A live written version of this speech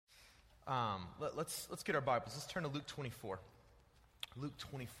Let's get our Bibles. Let's turn to Luke 24. Luke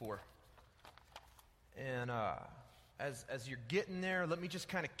 24. And as you're getting there, let me just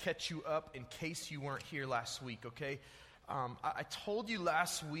kind of catch you up in case you weren't here last week, okay? I told you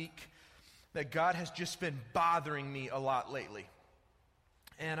last week that God has just been bothering me a lot lately.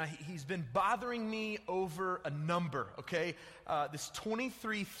 And he's been bothering me over a number, okay? This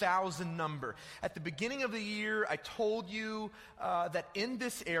 23,000 number. At the beginning of the year, I told you that in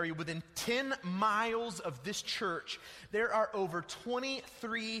this area, within 10 miles of this church, there are over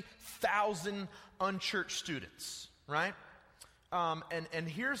 23,000 unchurched students, right? And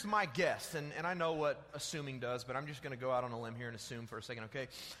here's my guess, and I know what assuming does, but I'm just going to go out on a limb here and assume for a second, okay?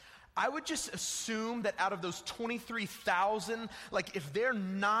 I would just assume that out of those 23,000, like if they're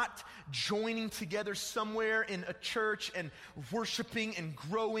not joining together somewhere in a church and worshiping and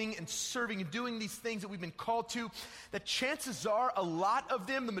growing and serving and doing these things that we've been called to, that chances are a lot of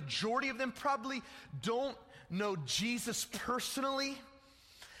them, the majority of them probably don't know Jesus personally.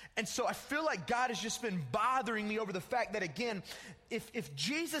 And so I feel like God has just been bothering me over the fact that, again, if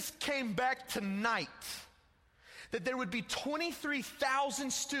Jesus came back tonight, that there would be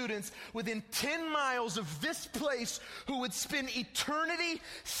 23,000 students within 10 miles of this place who would spend eternity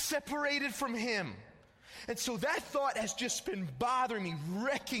separated from Him. And so that thought has just been bothering me,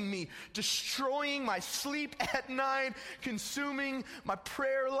 wrecking me, destroying my sleep at night, consuming my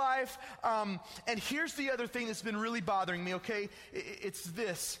prayer life. And here's the other thing that's been really bothering me, okay? It's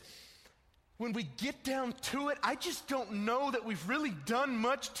this. When we get down to it, I just don't know that we've really done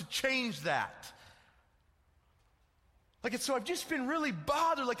much to change that. So I've just been really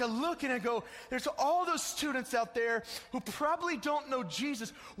bothered. I look and I go, there's all those students out there who probably don't know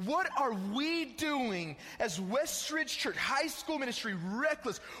Jesus. What are we doing as Westridge Church, high school ministry,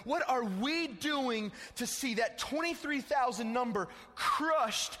 Reckless? What are we doing to see that 23,000 number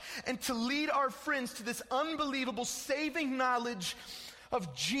crushed and to lead our friends to this unbelievable saving knowledge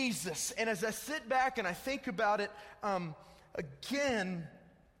of Jesus? And as I sit back and I think about it, again,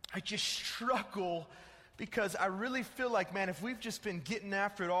 I just struggle. Because I really feel like, man, if we've just been getting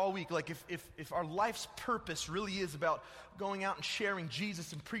after it all week, if our life's purpose really is about going out and sharing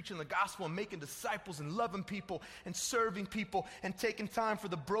Jesus and preaching the gospel and making disciples and loving people and serving people and taking time for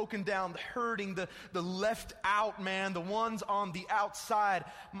the broken down, the hurting, the left out, man, the ones on the outside,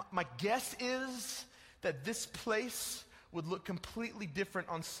 my guess is that this place would look completely different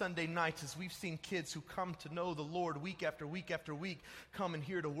on Sunday nights as we've seen kids who come to know the Lord week after week after week come in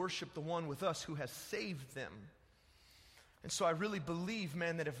here to worship the one with us who has saved them. And so I really believe,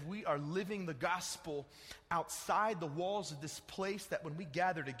 man, that if we are living the gospel outside the walls of this place, that when we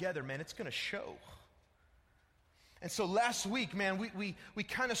gather together, man, it's going to show. And so last week, man, we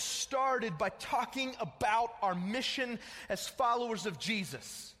kind of started by talking about our mission as followers of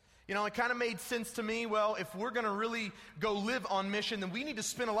Jesus. You know, it kind of made sense to me, well, if we're going to really go live on mission, then we need to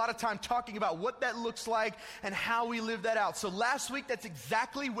spend a lot of time talking about what that looks like and how we live that out. So last week, that's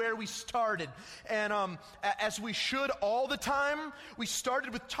exactly where we started. And as we should all the time, we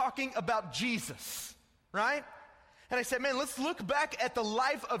started with talking about Jesus, right? And I said, man, let's look back at the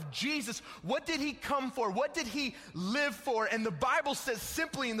life of Jesus. What did He come for? What did He live for? And the Bible says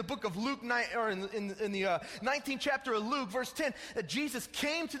simply in the book of Luke, or in the 19th chapter of Luke, verse 10, that Jesus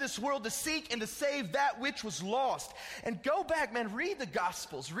came to this world to seek and to save that which was lost. And go back, man, read the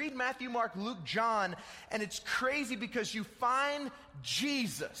Gospels. Read Matthew, Mark, Luke, John. And it's crazy because you find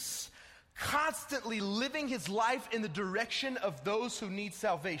Jesus constantly living His life in the direction of those who need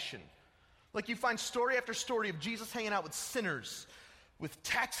salvation. You find story after story of Jesus hanging out with sinners, with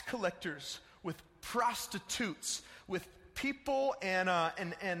tax collectors, with prostitutes, with people and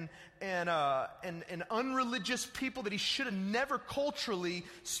unreligious people that He should have never, culturally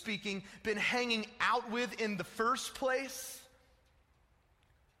speaking, been hanging out with in the first place.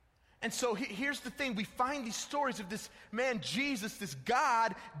 And so here's the thing. We find these stories of this man, Jesus, this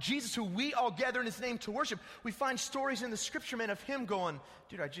God, Jesus, who we all gather in His name to worship. We find stories in the scripture, man, of Him going,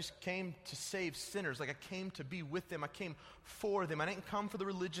 dude, I just came to save sinners. I came to be with them. I came for them. I didn't come for the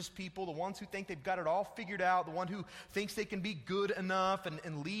religious people, the ones who think they've got it all figured out, the one who thinks they can be good enough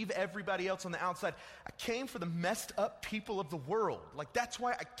and leave everybody else on the outside. I came for the messed up people of the world. That's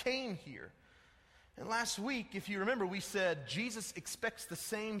why I came here. And last week, if you remember, we said Jesus expects the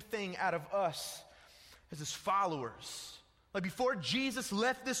same thing out of us as His followers. Before Jesus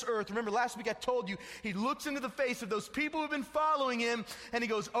left this earth, remember last week I told you, He looks into the face of those people who've been following Him and He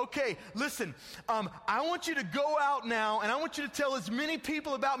goes, okay, listen, I want you to go out now and I want you to tell as many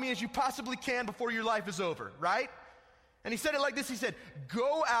people about me as you possibly can before your life is over, right? And he said it like this. He said,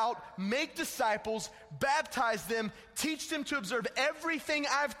 go out, make disciples, baptize them, teach them to observe everything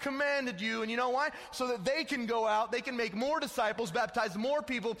I've commanded you. And you know why? So that they can go out, they can make more disciples, baptize more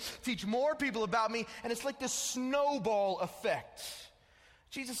people, teach more people about me. And it's like this snowball effect.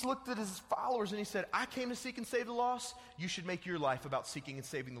 Jesus looked at his followers and he said, I came to seek and save the lost. You should make your life about seeking and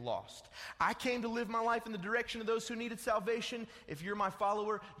saving the lost. I came to live my life in the direction of those who needed salvation. If you're my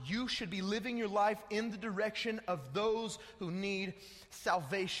follower, you should be living your life in the direction of those who need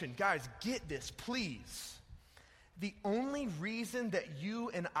salvation. Guys, get this, please. The only reason that you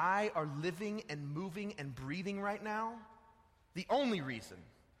and I are living and moving and breathing right now, the only reason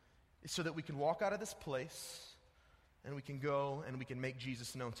is so that we can walk out of this place and we can go and we can make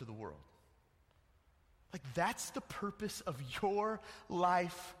Jesus known to the world. Like, that's the purpose of your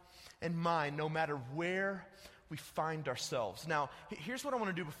life and mine, no matter where we find ourselves. Now, here's what I want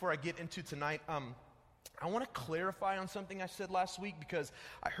to do before I get into tonight. I want to clarify on something I said last week, because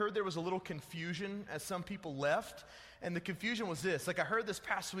I heard there was a little confusion as some people left. And the confusion was this. Like, I heard this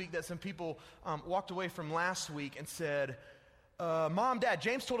past week that some people walked away from last week and said, Mom, Dad,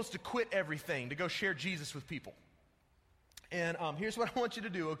 James told us to quit everything, to go share Jesus with people. And here's what I want you to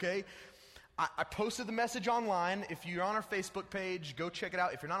do, okay? I posted the message online. If you're on our Facebook page, go check it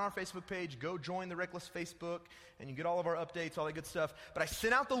out. If you're not on our Facebook page, go join the Reckless Facebook, and you get all of our updates, all that good stuff. But I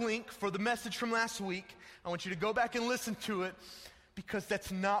sent out the link for the message from last week. I want you to go back and listen to it, because that's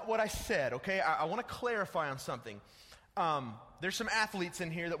not what I said, okay? I want to clarify on something. There's some athletes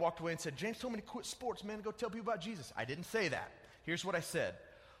in here that walked away and said, James told me to quit sports, man, to go tell people about Jesus. I didn't say that. Here's what I said.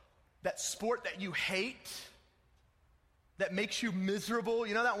 That sport that you hate, that makes you miserable.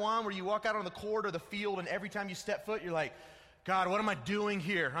 You know that one where you walk out on the court or the field and every time you step foot, you're like, God, what am I doing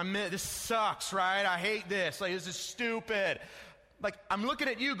here? This sucks, right? I hate this. Like, this is stupid. Like, I'm looking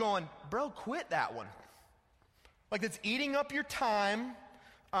at you going, bro, quit that one. Like, it's eating up your time.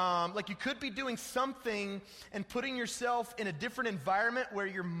 Like, you could be doing something and putting yourself in a different environment where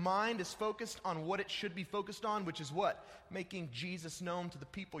your mind is focused on what it should be focused on, which is what? Making Jesus known to the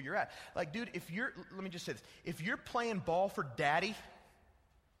people you're at. Like, dude, let me just say this. If you're playing ball for daddy,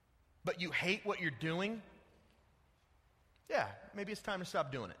 but you hate what you're doing, yeah, maybe it's time to stop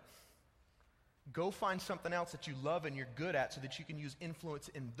doing it. Go find something else that you love and you're good at so that you can use influence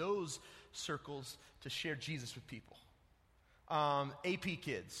in those circles to share Jesus with people. AP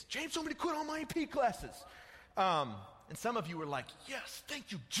kids. James told me to quit all my AP classes. And some of you were like, yes,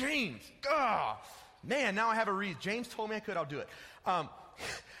 thank you, James. Man, now I have a reason. James told me I could, I'll do it.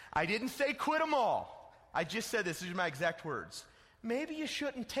 I didn't say quit them all. I just said this. These are my exact words. Maybe you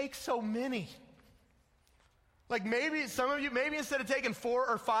shouldn't take so many. Like, maybe some of you, maybe instead of taking 4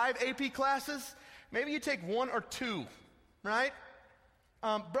 or 5 AP classes, maybe you take 1 or 2, right?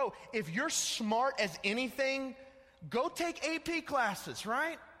 Bro, if you're smart as anything, go take AP classes,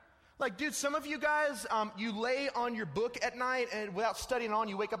 right? Like, dude, some of you guys, you lay on your book at night and without studying on,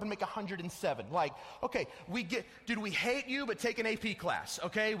 you wake up and make 107. Like, okay, we hate you, but take an AP class,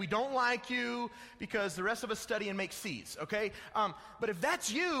 okay? We don't like you because the rest of us study and make C's, okay? But if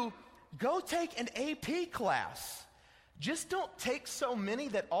that's you, go take an AP class. Just don't take so many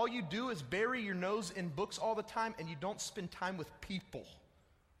that all you do is bury your nose in books all the time and you don't spend time with people.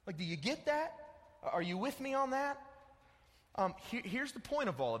 Like, do you get that? Are you with me on that? Here's the point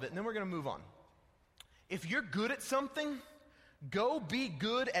of all of it, and then we're going to move on. If you're good at something, go be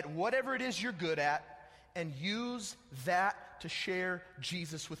good at whatever it is you're good at and use that to share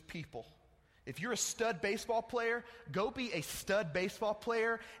Jesus with people. If you're a stud baseball player, go be a stud baseball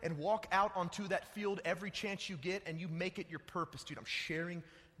player and walk out onto that field every chance you get and you make it your purpose. Dude, I'm sharing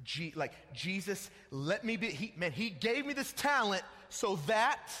Jesus, let me be, he gave me this talent so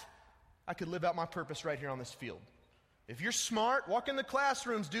that I could live out my purpose right here on this field. If you're smart, walk in the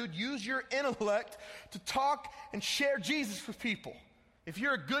classrooms, dude. Use your intellect to talk and share Jesus with people. If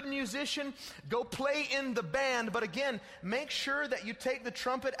you're a good musician, go play in the band. But again, make sure that you take the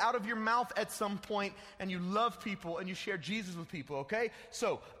trumpet out of your mouth at some point and you love people and you share Jesus with people, okay?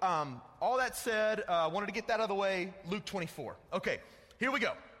 So, all that said, I wanted to get that out of the way. Luke 24. Okay, here we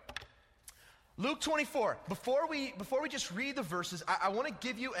go. Luke 24. Before we just read the verses, I want to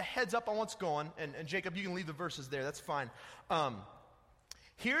give you a heads up on what's going. And Jacob, you can leave the verses there. That's fine.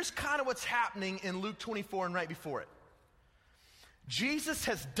 Here's kind of what's happening in Luke 24 and right before it. Jesus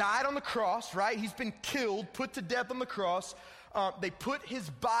has died on the cross, right? He's been killed, put to death on the cross. They put his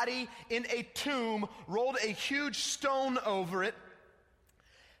body in a tomb, rolled a huge stone over it.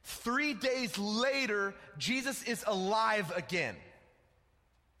 3 days later, Jesus is alive again.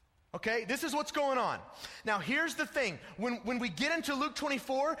 Okay, this is what's going on. Now, here's the thing. When we get into Luke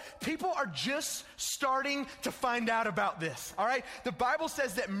 24, people are just starting to find out about this, all right? The Bible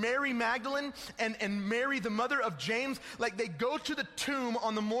says that Mary Magdalene and Mary, the mother of James, like they go to the tomb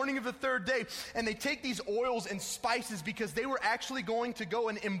on the morning of the third day, and they take these oils and spices because they were actually going to go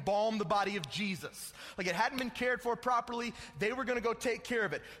and embalm the body of Jesus. Like it hadn't been cared for properly. They were going to go take care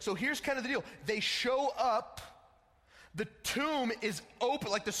of it. So here's kind of the deal. They show up. The tomb is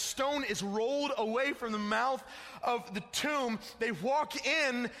open, like the stone is rolled away from the mouth of the tomb. They walk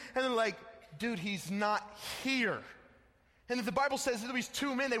in, and they're like, dude, he's not here. And the Bible says that these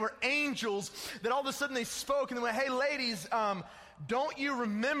two men, they were angels, that all of a sudden they spoke, and they went, hey, ladies, don't you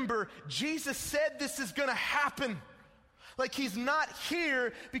remember Jesus said this is going to happen? Like he's not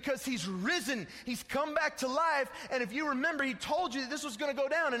here because he's risen. He's come back to life. And if you remember, he told you that this was going to go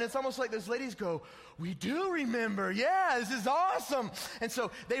down. And it's almost like those ladies go, we do remember. Yeah, this is awesome. And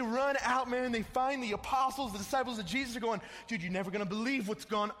so they run out, man. They find the apostles, the disciples of Jesus are going, dude, you're never going to believe what's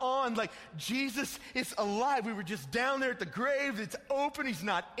gone on. Like Jesus is alive. We were just down there at the grave. It's open. He's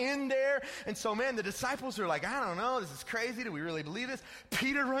not in there. And so, man, the disciples are like, I don't know. This is crazy. Do we really believe this?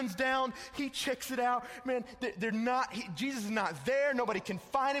 Peter runs down. He checks it out. Man, they're not, Jesus is not there. Nobody can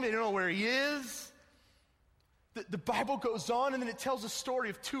find him. They don't know where he is. The Bible goes on, and then it tells a story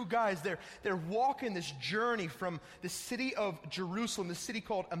of two guys. They're walking this journey from the city of Jerusalem, the city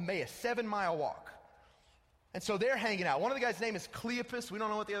called Emmaus, 7-mile walk. And so they're hanging out. One of the guys' name is Cleopas. We don't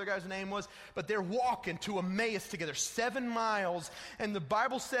know what the other guy's name was, but they're walking to Emmaus together, 7 miles. And the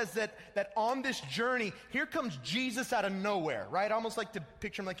Bible says that on this journey, here comes Jesus out of nowhere, right? I almost like to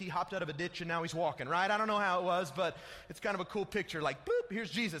picture him like he hopped out of a ditch and now he's walking, right? I don't know how it was, but it's kind of a cool picture. Like, boop, here's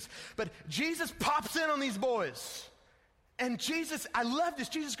Jesus. But Jesus pops in on these boys. And Jesus, I love this.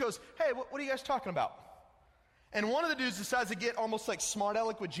 Jesus goes, hey, what are you guys talking about? And one of the dudes decides to get almost like smart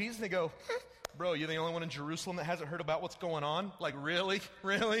aleck with Jesus, and they go, bro, you're the only one in Jerusalem that hasn't heard about what's going on? Like, really?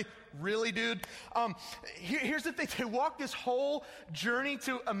 Really? Really, dude? Here's the thing. They walk this whole journey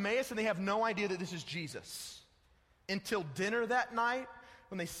to Emmaus, and they have no idea that this is Jesus. Until dinner that night,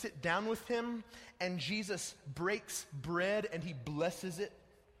 when they sit down with him, and Jesus breaks bread, and he blesses it.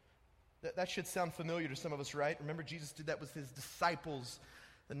 That should sound familiar to some of us, right? Remember, Jesus did that with his disciples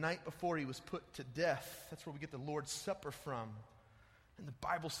the night before he was put to death. That's where we get the Lord's Supper from. And the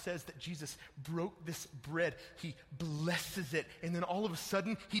Bible says that Jesus broke this bread. He blesses it. And then all of a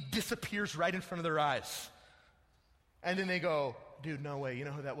sudden, he disappears right in front of their eyes. And then they go, dude, no way. You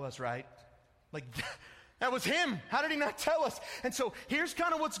know who that was, right? Like, that was him. How did he not tell us? And so here's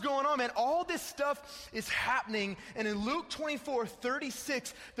kind of what's going on, man. All this stuff is happening. And in Luke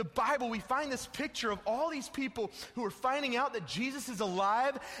 24:36, the Bible, we find this picture of all these people who are finding out that Jesus is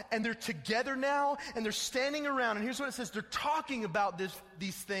alive, and they're together now, and they're standing around. And here's what it says. They're talking about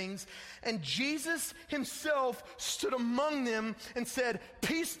these things. And Jesus himself stood among them and said,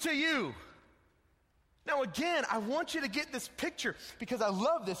 peace to you. Now again, I want you to get this picture because I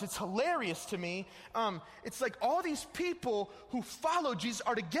love this. It's hilarious to me. It's like all these people who follow Jesus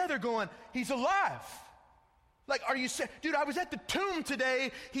are together going, he's alive. Like, are you saying, dude, I was at the tomb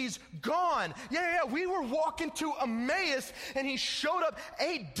today. He's gone. Yeah, we were walking to Emmaus, and he showed up,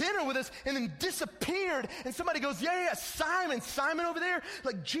 ate dinner with us, and then disappeared. And somebody goes, yeah, Simon over there.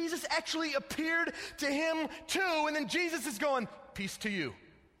 Like, Jesus actually appeared to him too. And then Jesus is going, peace to you.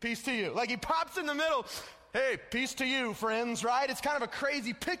 Peace to you. Like he pops in the middle. Hey, peace to you, friends, right? It's kind of a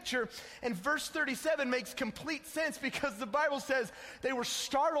crazy picture. And verse 37 makes complete sense because the Bible says they were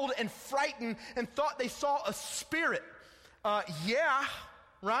startled and frightened and thought they saw a spirit. Yeah,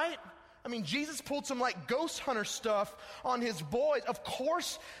 right? I mean, Jesus pulled some like ghost hunter stuff on his boys. Of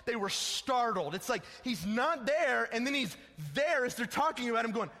course they were startled. It's like he's not there, and then he's there as they're talking about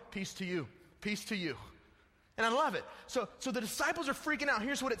him going, peace to you, peace to you. And I love it. So the disciples are freaking out.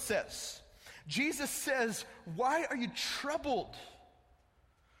 Here's what it says. Jesus says, why are you troubled?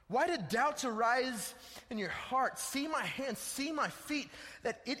 Why did doubts arise in your heart? See my hands, see my feet,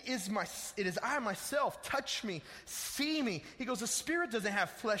 that it is I myself. Touch me, see me. He goes, the spirit doesn't have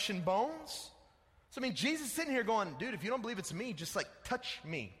flesh and bones. So I mean, Jesus is sitting here going, dude, if you don't believe it's me, just like touch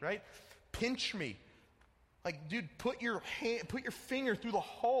me, right? Pinch me. Like, dude, put your finger through the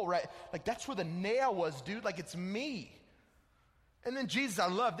hole, right? Like, that's where the nail was, dude. Like, it's me. And then Jesus, I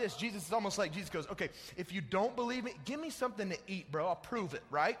love this. Jesus is almost like, Jesus goes, okay, if you don't believe me, give me something to eat, bro. I'll prove it,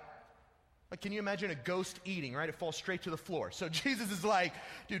 right? Like, can you imagine a ghost eating, right? It falls straight to the floor. So Jesus is like,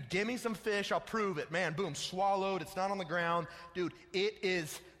 dude, give me some fish. I'll prove it. Man, boom, swallowed. It's not on the ground. Dude, it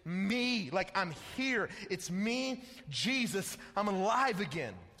is me. Like, I'm here. It's me, Jesus. I'm alive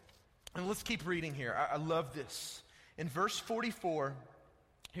again. And let's keep reading here. I love this. In verse 44,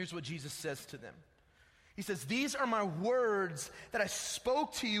 Here's what Jesus says to them. He says, "These are my words that I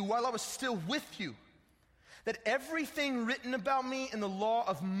spoke to you while I was still with you, that everything written about me in the law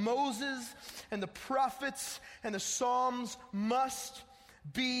of Moses and the prophets and the Psalms must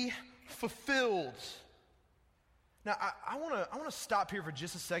be fulfilled." Now, I want to stop here for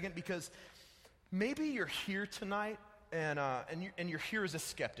just a second, because maybe you're here tonight and you're here as a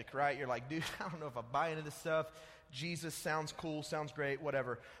skeptic, right? You're like, dude, I don't know if I buy into this stuff. Jesus sounds cool, sounds great,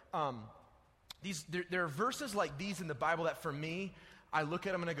 whatever. There are verses like these in the Bible that, for me, I look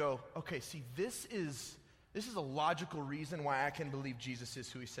at them and I go, okay, see, this is a logical reason why I can believe Jesus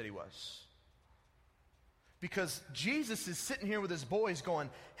is who he said he was. Because Jesus is sitting here with his boys going,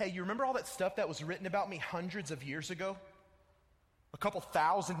 hey, you remember all that stuff that was written about me hundreds of years ago? A couple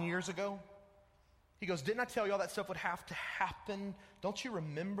thousand years ago? He goes, didn't I tell you all that stuff would have to happen? Don't you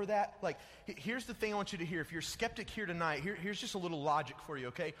remember that? Like, here's the thing I want you to hear. If you're a skeptic here tonight, here's just a little logic for you,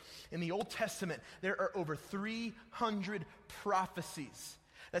 okay? In the Old Testament, there are over 300 prophecies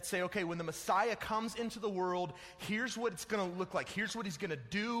that say, okay, when the Messiah comes into the world, here's what it's going to look like. Here's what he's going to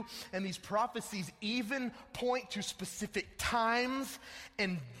do. And these prophecies even point to specific times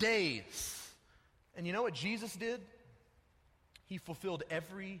and days. And you know what Jesus did? He fulfilled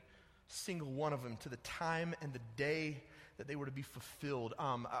every single one of them to the time and the day that they were to be fulfilled.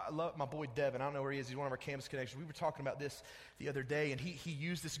 I love my boy Devin. I don't know where he is. He's one of our campus connections. We were talking about this the other day, and he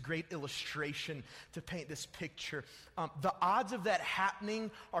used this great illustration to paint this picture. The odds of that happening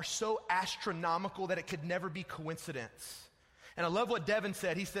are so astronomical that it could never be coincidence. And I love what Devin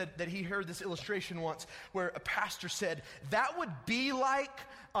said. He said that he heard this illustration once where a pastor said, that would be like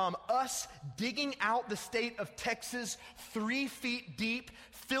us digging out the state of Texas 3 feet deep,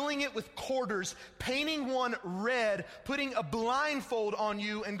 filling it with quarters, painting one red, putting a blindfold on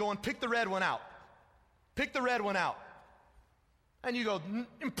you and going, pick the red one out. Pick the red one out. And you go,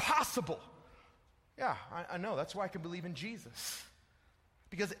 impossible. Yeah, I know. That's why I can believe in Jesus.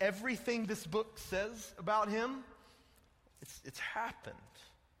 Because everything this book says about him, it's happened.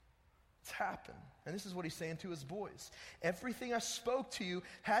 It's happened. And this is what he's saying to his boys. Everything I spoke to you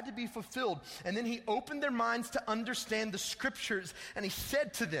had to be fulfilled. And then he opened their minds to understand the scriptures. And he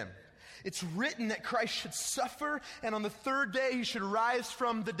said to them, it's written that Christ should suffer, and on the third day he should rise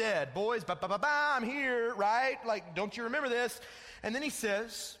from the dead. Boys, I'm here, right? Like, don't you remember this? And then he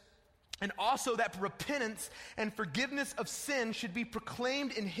says, and also that repentance and forgiveness of sin should be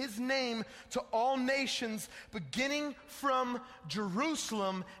proclaimed in his name to all nations, beginning from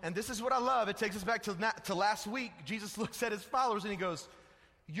Jerusalem. And this is what I love. It takes us back to last week. Jesus looks at his followers and he goes,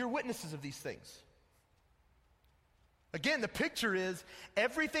 you're witnesses of these things. Again, the picture is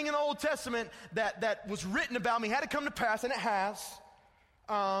everything in the Old Testament that was written about me had to come to pass, and it has.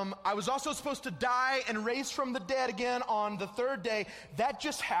 I was also supposed to die and raise from the dead again on the third day. That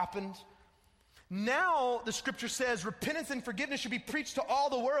just happened. Now, the scripture says, repentance and forgiveness should be preached to all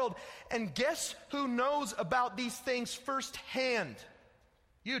the world. And guess who knows about these things firsthand?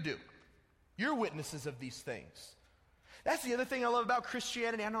 You do. You're witnesses of these things. That's the other thing I love about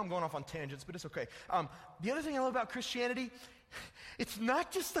Christianity. I know I'm going off on tangents, but it's okay. The other thing I love about Christianity, it's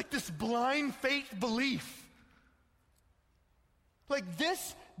not just like this blind faith belief. Like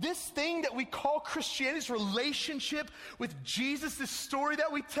this thing that we call Christianity, this relationship with Jesus, this story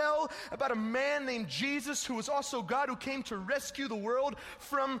that we tell about a man named Jesus who was also God, who came to rescue the world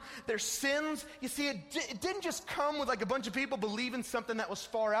from their sins. You see, it didn't just come with like a bunch of people believing something that was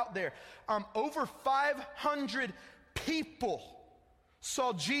far out there. Over 500 people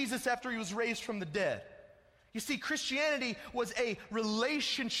saw Jesus after he was raised from the dead. You see, Christianity was a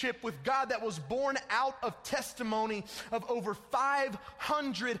relationship with God that was born out of testimony of over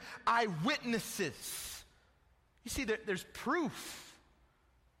 500 eyewitnesses. You see, there's proof.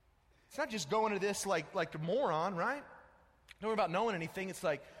 It's not just going to this like a moron, right? Don't worry about knowing anything. It's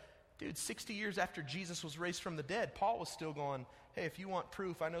like, dude, 60 years after Jesus was raised from the dead, Paul was still going, hey, if you want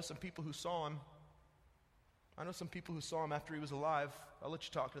proof, I know some people who saw him. I know some people who saw him after he was alive. I'll let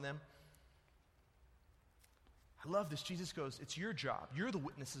you talk to them. I love this. Jesus goes, it's your job. You're the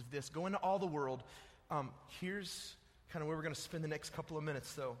witnesses of this. Go into all the world. Here's kind of where we're going to spend the next couple of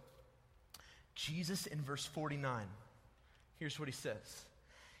minutes, though. Jesus in verse 49, here's what he says.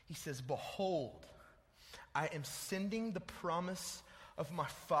 He says, behold, I am sending the promise of my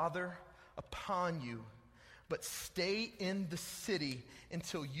Father upon you, but stay in the city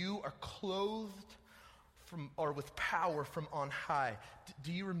until you are clothed with power from on high.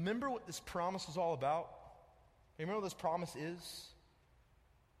 Do you remember what this promise was all about? You remember what this promise is?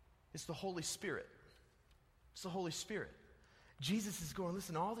 It's the Holy Spirit. It's the Holy Spirit. Jesus is going,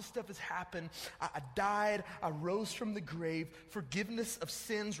 listen, all this stuff has happened. I died. I rose from the grave. Forgiveness of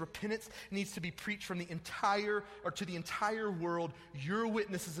sins, repentance needs to be preached to the entire world. You're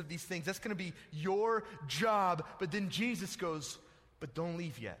witnesses of these things. That's going to be your job. But then Jesus goes, but don't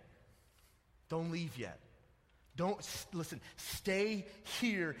leave yet. Don't leave yet. Stay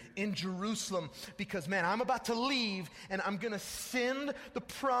here in Jerusalem because, man, I'm about to leave and I'm going to send the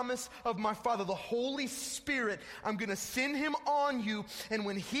promise of my Father, the Holy Spirit. I'm going to send him on you, and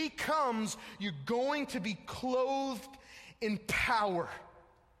when he comes, you're going to be clothed in power.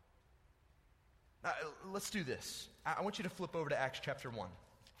 Let's do this. I want you to flip over to Acts chapter 1.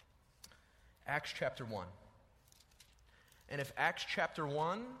 Acts chapter 1. And if Acts chapter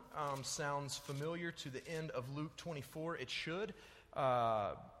 1 sounds familiar to the end of Luke 24, it should.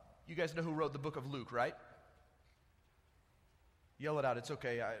 You guys know who wrote the book of Luke, right? Yell it out, it's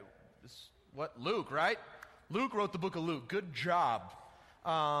okay. Luke, right? Luke wrote the book of Luke. Good job.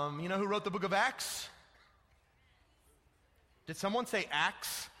 You know who wrote the book of Acts? Did someone say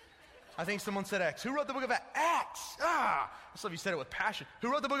Acts? I think someone said Acts. Who wrote the book of Acts? Acts! I love you said it with passion. Who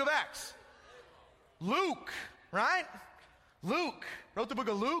wrote the book of Acts? Luke, right? Luke wrote the book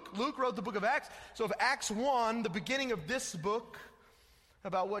of Luke. Luke wrote the book of Acts. So if Acts 1, the beginning of this book,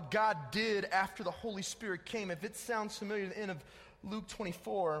 about what God did after the Holy Spirit came, if it sounds familiar to the end of Luke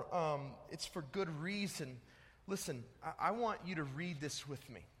 24, it's for good reason. Listen, I want you to read this with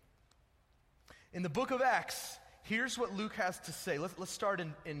me. In the book of Acts, here's what Luke has to say. Let's start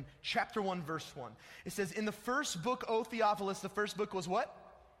in chapter 1, verse 1. It says, in the first book, O Theophilus, the first book was what?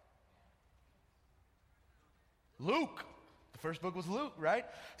 Luke. The first book was Luke, right?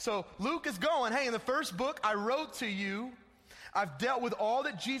 So Luke is going, hey, in the first book I wrote to you, I've dealt with all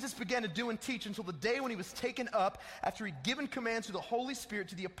that Jesus began to do and teach until the day when he was taken up after he'd given commands through the Holy Spirit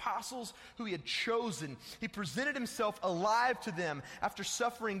to the apostles who he had chosen. He presented himself alive to them after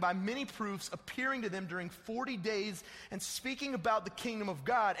suffering by many proofs, appearing to them during 40 days and speaking about the kingdom of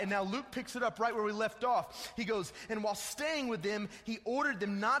God. And now Luke picks it up right where we left off. He goes, and while staying with them, he ordered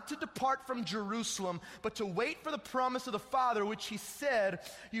them not to depart from Jerusalem, but to wait for the promise of the Father, which he said,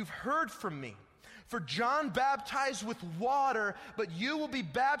 you've heard from me. For John baptized with water, but you will be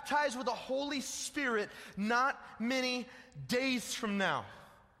baptized with the Holy Spirit not many days from now.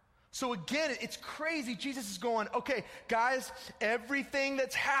 So again, it's crazy. Jesus is going, okay, guys, everything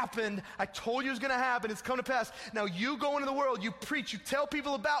that's happened, I told you it was going to happen. It's come to pass. Now you go into the world, you preach, you tell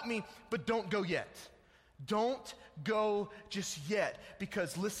people about me, but don't go yet. Don't go just yet,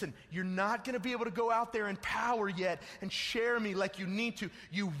 because listen, you're not going to be able to go out there in power yet and share me like you need to.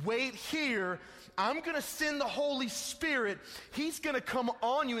 You wait here. I'm going to send the Holy Spirit. He's going to come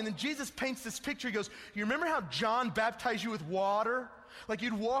on you. And then Jesus paints this picture. He goes, you remember how John baptized you with water? Like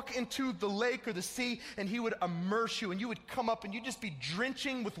you'd walk into the lake or the sea and he would immerse you and you would come up and you'd just be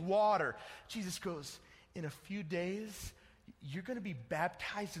drenching with water. Jesus goes, in a few days, you're going to be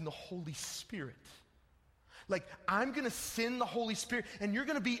baptized in the Holy Spirit. Like, I'm going to send the Holy Spirit, and you're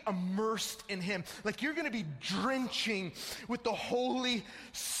going to be immersed in him. Like, you're going to be drenching with the Holy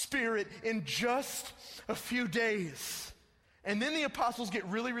Spirit in just a few days. And then the apostles get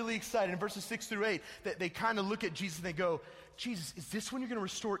really, really excited. In verses 6 through 8, they kind of look at Jesus and they go, Jesus, is this when you're going to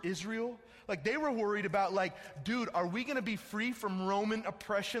restore Israel? Like, they were worried about, like, dude, are we going to be free from Roman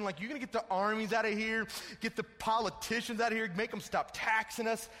oppression? Like, you're going to get the armies out of here, get the politicians out of here, make them stop taxing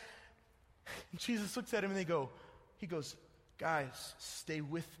us. And Jesus looks at him and he goes, guys, stay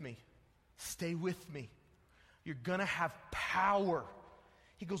with me. Stay with me. You're going to have power.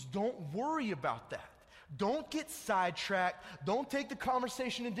 He goes, don't worry about that. Don't get sidetracked. Don't take the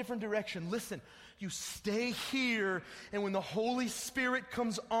conversation in a different direction. Listen, you stay here, and when the Holy Spirit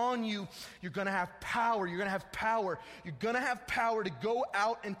comes on you, you're going to have power. You're going to have power. You're going to have power to go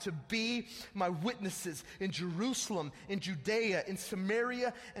out and to be my witnesses in Jerusalem, in Judea, in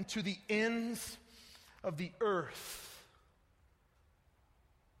Samaria, and to the ends of the earth.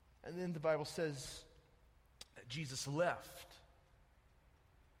 And then the Bible says that Jesus left.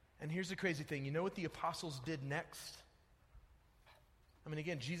 And here's the crazy thing. You know what the apostles did next? I mean,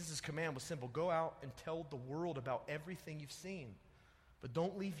 again, Jesus' command was simple. Go out and tell the world about everything you've seen. But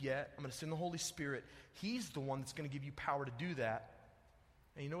don't leave yet. I'm going to send the Holy Spirit. He's the one that's going to give you power to do that.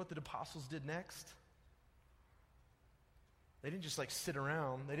 And you know what the apostles did next? They didn't just like sit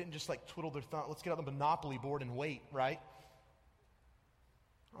around. They didn't just like twiddle their thumb. Let's get out the Monopoly board and wait, right?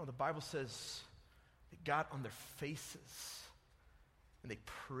 Oh, the Bible says they got on their faces and they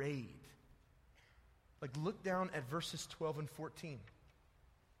prayed. Like, look down at verses 12 and 14.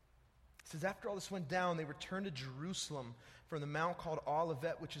 It says, after all this went down, they returned to Jerusalem from the mount called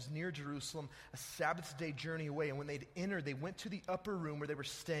Olivet, which is near Jerusalem, a Sabbath day journey away. And when they'd entered, they went to the upper room where they were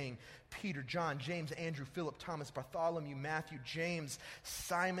staying. Peter, John, James, Andrew, Philip, Thomas, Bartholomew, Matthew, James,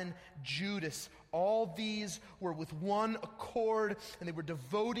 Simon, Judas. All these were with one accord, and they were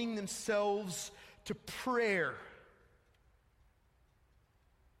devoting themselves to prayer.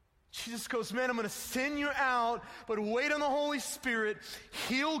 Jesus goes, man, I'm going to send you out, but wait on the Holy Spirit.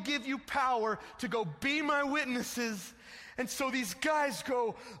 He'll give you power to go be my witnesses. And so these guys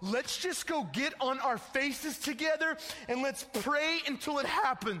go, let's just go get on our faces together and let's pray until it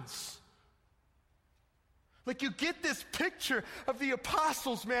happens. Like, you get this picture of the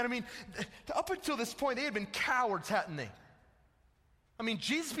apostles, man. I mean, up until this point, they had been cowards, hadn't they? I mean,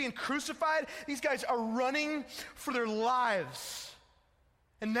 Jesus being crucified, these guys are running for their lives.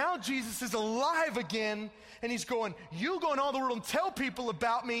 And now Jesus is alive again, and he's going, you go in all the world and tell people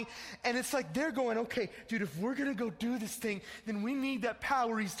about me. And it's like they're going, okay, dude, if we're going to go do this thing, then we need that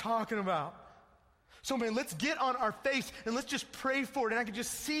power he's talking about. So, man, let's get on our face and let's just pray for it. And I can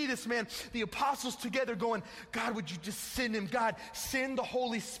just see this, man, the apostles together going, God, would you just send him? God, send the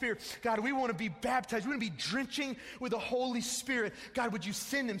Holy Spirit. God, we want to be baptized. We want to be drenching with the Holy Spirit. God, would you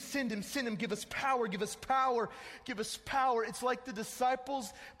send him, send him, send him. Give us power, give us power, give us power. It's like the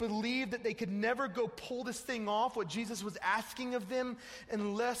disciples believed that they could never go pull this thing off, what Jesus was asking of them,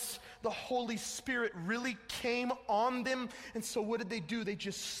 unless the Holy Spirit really came on them. And so what did they do? They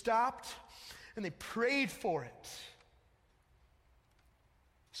just stopped and they prayed for it.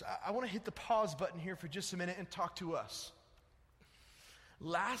 So I want to hit the pause button here for just a minute and talk to us.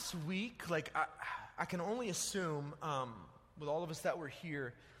 Last week, I can only assume, with all of us that were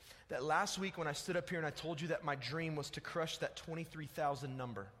here, that last week when I stood up here and I told you that my dream was to crush that 23,000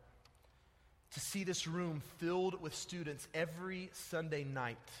 number, to see this room filled with students every Sunday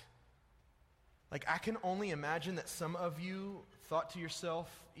night. Like, I can only imagine that some of you thought to yourself,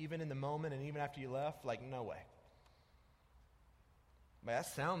 even in the moment and even after you left, like, no way. But that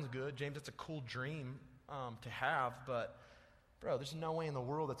sounds good, James. That's a cool dream to have, but bro, there's no way in the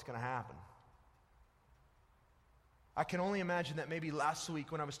world that's going to happen. I can only imagine that maybe last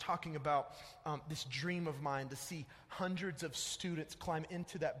week when I was talking about this dream of mine to see hundreds of students climb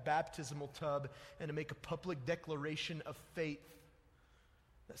into that baptismal tub and to make a public declaration of faith,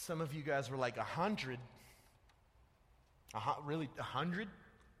 that some of you guys were like, 100? Really, 100?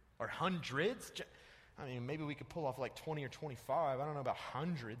 Or hundreds? I mean, maybe we could pull off like 20 or 25. I don't know about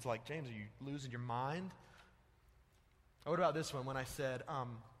hundreds. Like, James, are you losing your mind? Or what about this one when I said,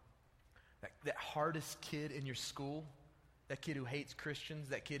 that hardest kid in your school, that kid who hates Christians,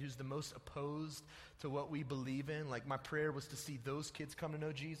 that kid who's the most opposed to what we believe in, like, my prayer was to see those kids come to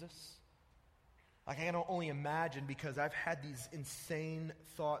know Jesus? Like, I can only imagine, because I've had these insane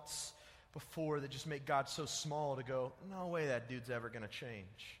thoughts before that just make God so small to go, no way that dude's ever going to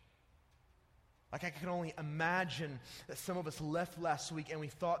change. Like, I can only imagine that some of us left last week and we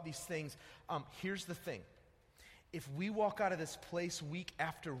thought these things. Here's the thing. If we walk out of this place week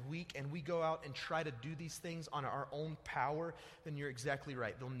after week and we go out and try to do these things on our own power, then you're exactly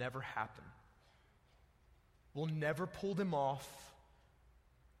right. They'll never happen. We'll never pull them off,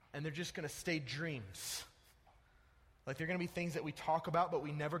 and they're just going to stay dreams. Like, they're going to be things that we talk about, but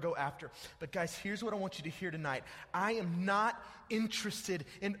we never go after. But guys, here's what I want you to hear tonight. I am not interested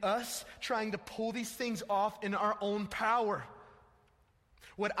in us trying to pull these things off in our own power.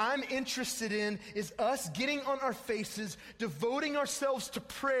 What I'm interested in is us getting on our faces, devoting ourselves to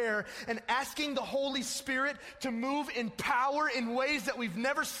prayer, and asking the Holy Spirit to move in power in ways that we've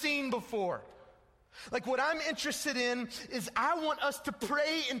never seen before. Like, what I'm interested in is I want us to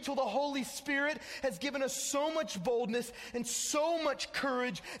pray until the Holy Spirit has given us so much boldness and so much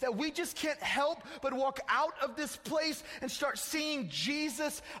courage that we just can't help but walk out of this place and start seeing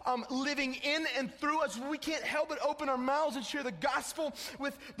Jesus living in and through us. We can't help but open our mouths and share the gospel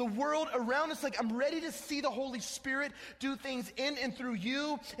with the world around us. Like, I'm ready to see the Holy Spirit do things in and through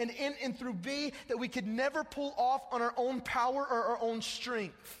you and in and through me that we could never pull off on our own power or our own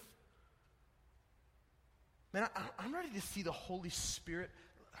strength. Man, I'm ready to see the Holy Spirit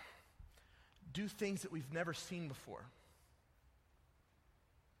do things that we've never seen before.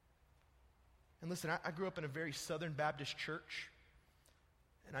 And listen, I grew up in a very Southern Baptist church.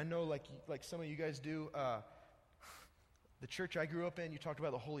 And I know, like some of you guys do, the church I grew up in, you talked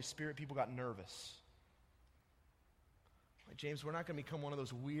about the Holy Spirit, people got nervous. Like, James, we're not going to become one of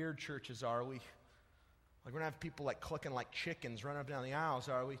those weird churches, are we? Like, we're going to have people like clucking like chickens running up and down the aisles,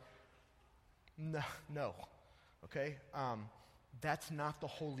 are we? No. Okay? That's not the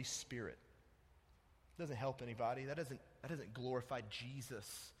Holy Spirit. It doesn't help anybody. That doesn't glorify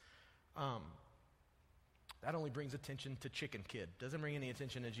Jesus. That only brings attention to Chicken Kid. Doesn't bring any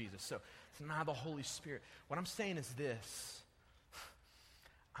attention to Jesus. So it's not the Holy Spirit. What I'm saying is this.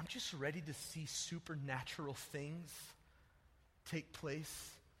 I'm just ready to see supernatural things take place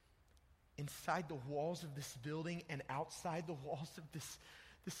inside the walls of this building and outside the walls of this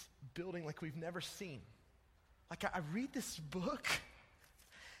building like we've never seen. Like I read this book,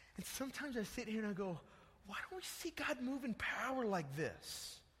 and sometimes I sit here and I go, why don't we see God move in power like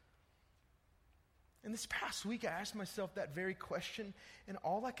this? And this past week, I asked myself that very question, and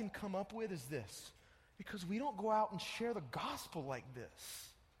all I can come up with is this: because we don't go out and share the gospel like this.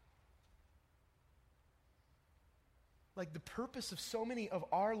 Like the purpose of so many of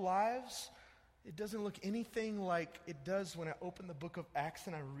our lives, it doesn't look anything like it does when I open the book of Acts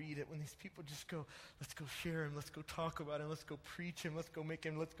and I read it, when these people just go, let's go share him, let's go talk about him, let's go preach him, let's go make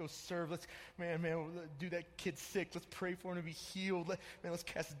him, let's go serve, let's do that kid sick, let's pray for him to be healed, let's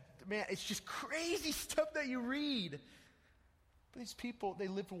cast, it's just crazy stuff that you read. But these people, they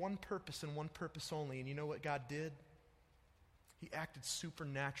lived one purpose and one purpose only, and you know what God did? He acted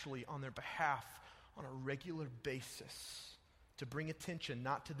supernaturally on their behalf on a regular basis to bring attention,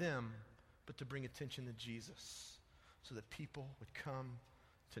 not to them, but to bring attention to Jesus so that people would come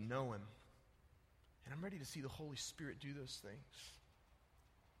to know him. And I'm ready to see the Holy Spirit do those things.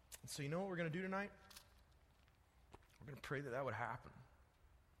 And so you know what we're going to do tonight? We're going to pray that would happen.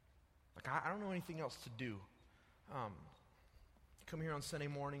 Like, I don't know anything else to do. Come here on Sunday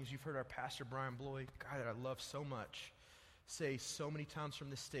mornings. You've heard our pastor, Brian Bloy, guy that I love so much, say so many times from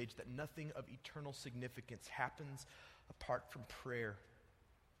this stage that nothing of eternal significance happens apart from prayer.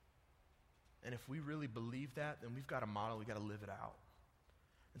 And if we really believe that, then we've got a model, we've got to live it out.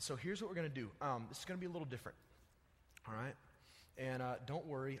 And so here's what we're going to do. This is going to be a little different, all right? And don't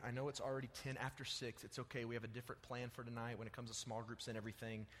worry, I know it's already 10 after 6. It's okay, we have a different plan for tonight when it comes to small groups and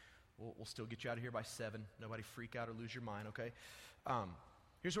everything. We'll still get you out of here by 7. Nobody freak out or lose your mind, okay?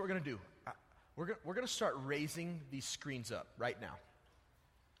 Here's what we're going to do. We're going to start raising these screens up right now.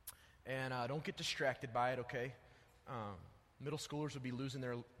 And don't get distracted by it, okay? Middle schoolers would be losing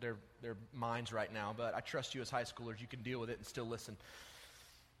their minds right now, but I trust you as high schoolers. You can deal with it and still listen.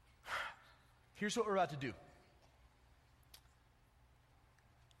 Here's what we're about to do.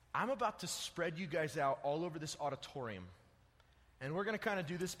 I'm about to spread you guys out all over this auditorium. And we're going to kind of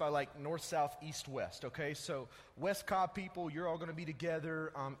do this by like north, south, east, west, okay? So West Cobb people, you're all going to be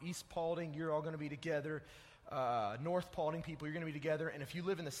together. East Paulding, you're all going to be together. North Paulding people, you're going to be together. And if you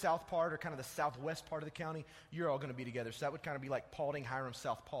live in the south part or kind of the southwest part of the county, you're all going to be together. So that would kind of be like Paulding, Hiram,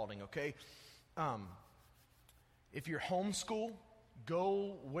 South Paulding, okay? If you're homeschool,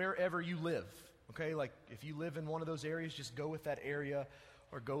 go wherever you live, okay? Like if you live in one of those areas, just go with that area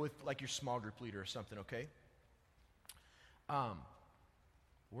or go with like your small group leader or something, okay?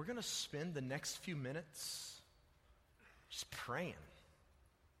 We're going to spend the next few minutes just praying.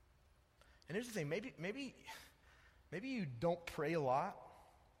 And here's the thing, maybe you don't pray a lot,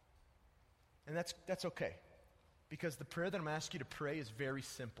 and that's okay. Because the prayer that I'm asking you to pray is very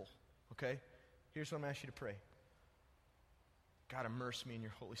simple, okay? Here's what I'm asking you to pray. God, immerse me in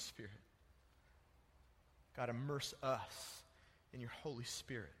your Holy Spirit. God, immerse us in your Holy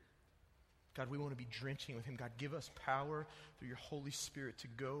Spirit. God, we want to be drenching with him. God, give us power through your Holy Spirit to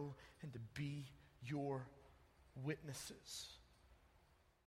go and to be your witnesses.